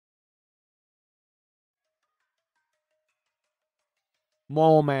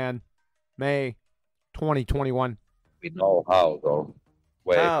Moleman, May 2021. Oh, how though?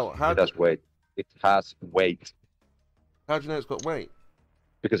 Wait. How It has weight. It has weight. How do you know it's got weight?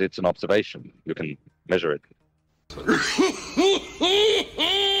 Because it's an observation. You can measure it.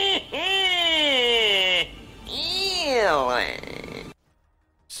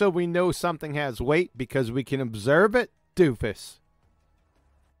 So we know something has weight because we can observe it, doofus.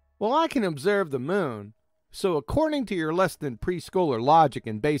 Well, I can observe the moon, so according to your less than preschooler logic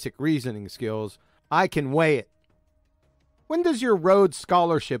and basic reasoning skills, I can weigh it. When does your Rhodes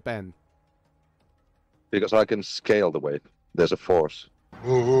Scholarship end? Because I can scale the weight. There's a force.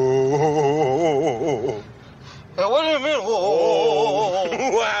 What do you mean?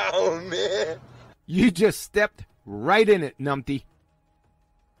 Wow, man. You just stepped right in it, numpty.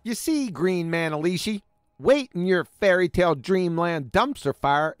 You see, Green Man Alishi, weight in your fairy tale dreamland dumpster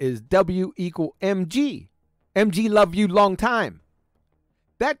fire is W equal mg. Mg love you long time.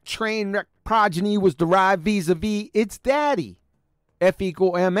 That train wreck progeny was derived vis-a-vis its daddy, F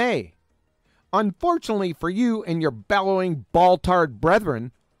equal ma. Unfortunately for you and your bellowing ball-tarred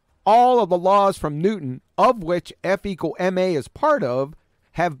brethren, all of the laws from Newton, of which F equal ma is part of,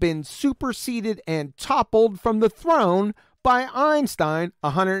 have been superseded and toppled from the throne by Einstein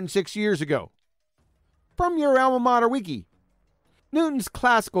 106 years ago. From your alma mater wiki, Newton's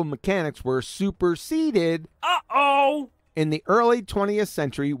classical mechanics were superseded in the early 20th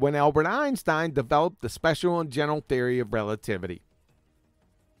century when Albert Einstein developed the special and general theory of relativity.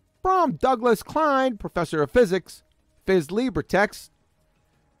 From Douglas Klein, professor of physics, Phys Libre text,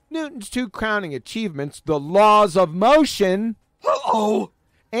 Newton's two crowning achievements, the laws of motion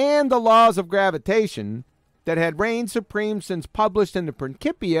and the laws of gravitation, that had reigned supreme since published in the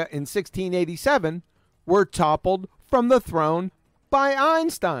Principia in 1687, were toppled from the throne by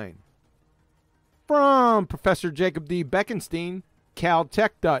Einstein. From Professor Jacob D. Bekenstein,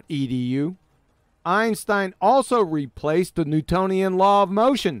 caltech.edu, Einstein also replaced the Newtonian law of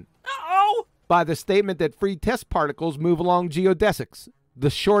motion by the statement that free test particles move along geodesics, the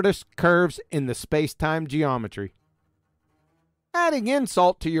shortest curves in the space-time geometry. Adding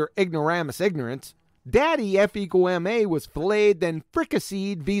insult to your ignoramus ignorance, Daddy F equal ma was filleted and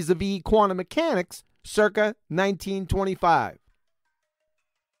fricasseed vis-a-vis quantum mechanics circa 1925.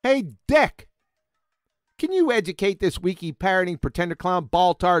 Hey, Dick! Can you educate this wiki parroting pretender clown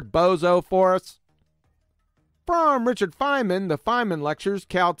ball-tard bozo for us? From Richard Feynman, the Feynman Lectures,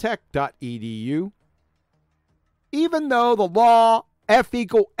 caltech.edu. Even though the law F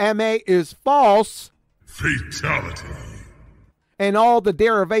equal ma is false, Fatality. And all the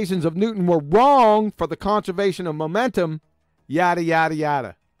derivations of Newton were wrong for the conservation of momentum, yada, yada,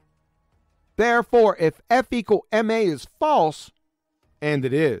 yada. Therefore, if F equal ma is false, and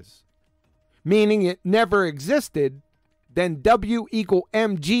it is, meaning it never existed, then W equal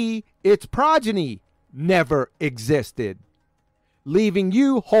mg, its progeny, never existed, leaving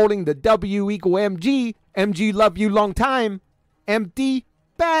you holding the W equal mg, mg love you long time, empty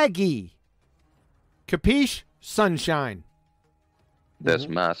baggy. Capiche? Sunshine. There's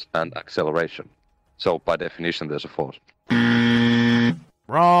mass and acceleration. So by definition, there's a force.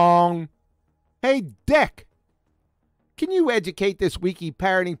 Wrong. Hey, Dick! Can you educate this wiki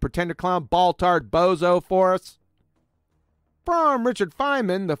parroting pretender clown ball-tard bozo for us? From Richard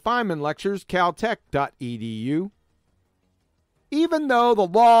Feynman, the Feynman Lectures, caltech.edu. Even though the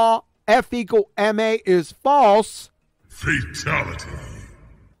law F equal ma is false, Fatality.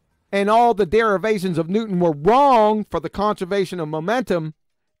 and all the derivations of Newton were wrong for the conservation of momentum,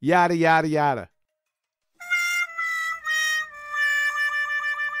 yada, yada, yada.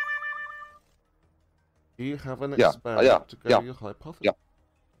 You have an Yeah, experiment to go yeah, your hypothesis. yeah.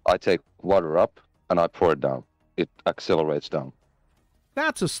 I take water up and I pour it down. It accelerates down.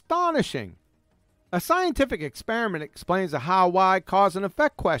 That's astonishing. A scientific experiment explains a how, why, cause, and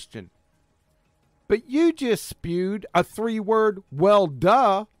effect question. But you just spewed a three-word, well,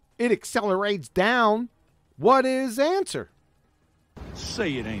 duh. It accelerates down. What is answer?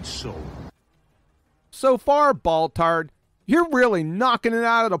 Say it ain't so. So far, Baltard, you're really knocking it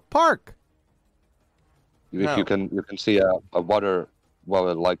out of the park. You can see a water,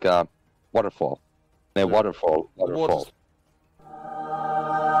 well, like a waterfall. A waterfall.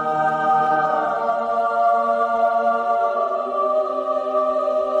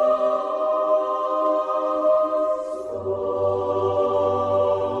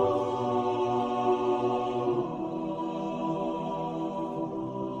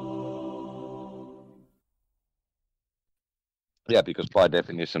 Yeah, because by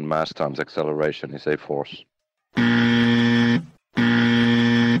definition, mass times acceleration is a force.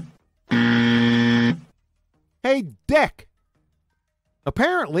 Hey, Dick!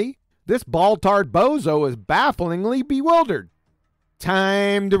 Apparently, this ball-tard bozo is bafflingly bewildered.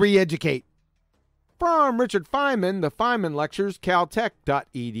 Time to re-educate. From Richard Feynman, the Feynman Lectures,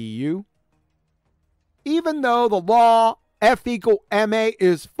 caltech.edu. Even though the law F equal ma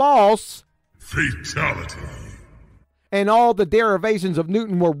is false, Fatality. and all the derivations of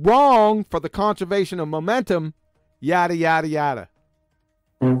Newton were wrong for the conservation of momentum, yada, yada, yada.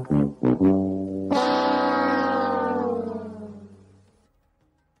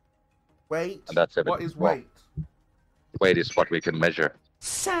 Weight. And that's it. What is weight? Weight is what we can measure.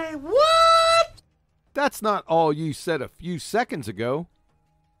 Say what? That's not all you said a few seconds ago.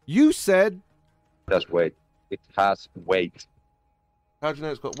 You said... That's weight. It has weight How do you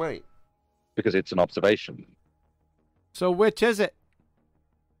know it's got weight? because it's an observation. So which is it?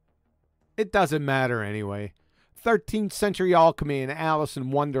 It doesn't matter anyway. 13th century alchemy and Alice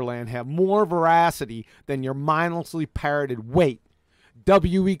in Wonderland have more veracity than your mindlessly parroted weight.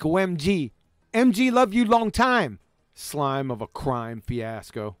 W equal mg. MG love you long time. Slime of a crime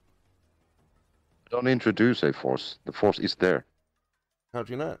fiasco. Don't introduce a force. The force is there How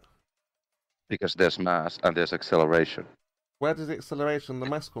do you know? because there's mass and there's acceleration. Where does the acceleration and the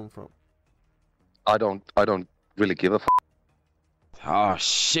mass come from? I don't really give a f. Oh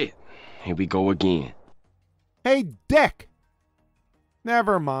shit. Here we go again. Hey, Dick!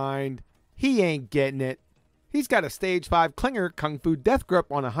 Never mind. He ain't getting it. He's got a stage 5 clinger kung fu death grip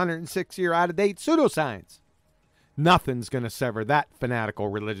on 106-year out-of-date pseudoscience. Nothing's gonna sever that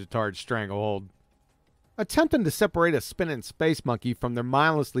fanatical religitard stranglehold. Attempting to separate a spinning space monkey from their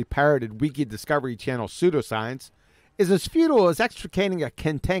mindlessly parroted Wiki Discovery Channel pseudoscience is as futile as extricating a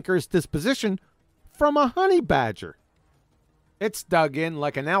cantankerous disposition from a honey badger. It's dug in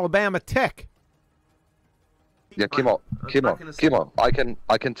like an Alabama tick. Yeah, Kimo, I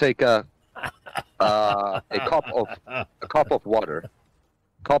can take a cup of water,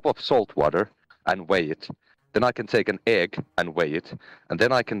 cup of salt water, and weigh it. Then I can take an egg and weigh it, and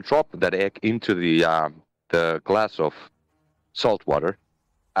then I can drop that egg into the glass of salt water,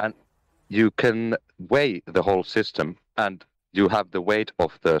 and you can weigh the whole system, and you have the weight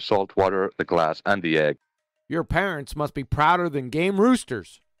of the salt water, the glass, and the egg. Your parents must be prouder than game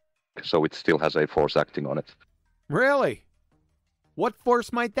roosters. So it still has a force acting on it. Really? What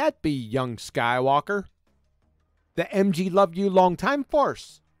force might that be, young Skywalker? The MG love you long time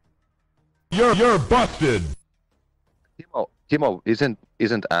force. You're busted. Kimo,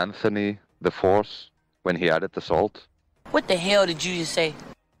 isn't Anthony the force when he added the salt? What the hell did you just say?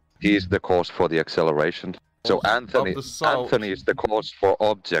 He's the cause for the acceleration. So Anthony is the cause for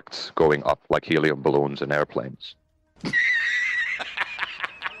objects going up like helium balloons and airplanes.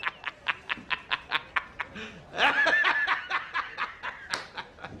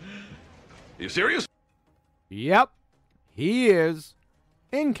 You serious? Yep, he is.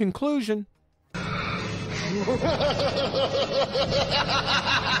 In conclusion...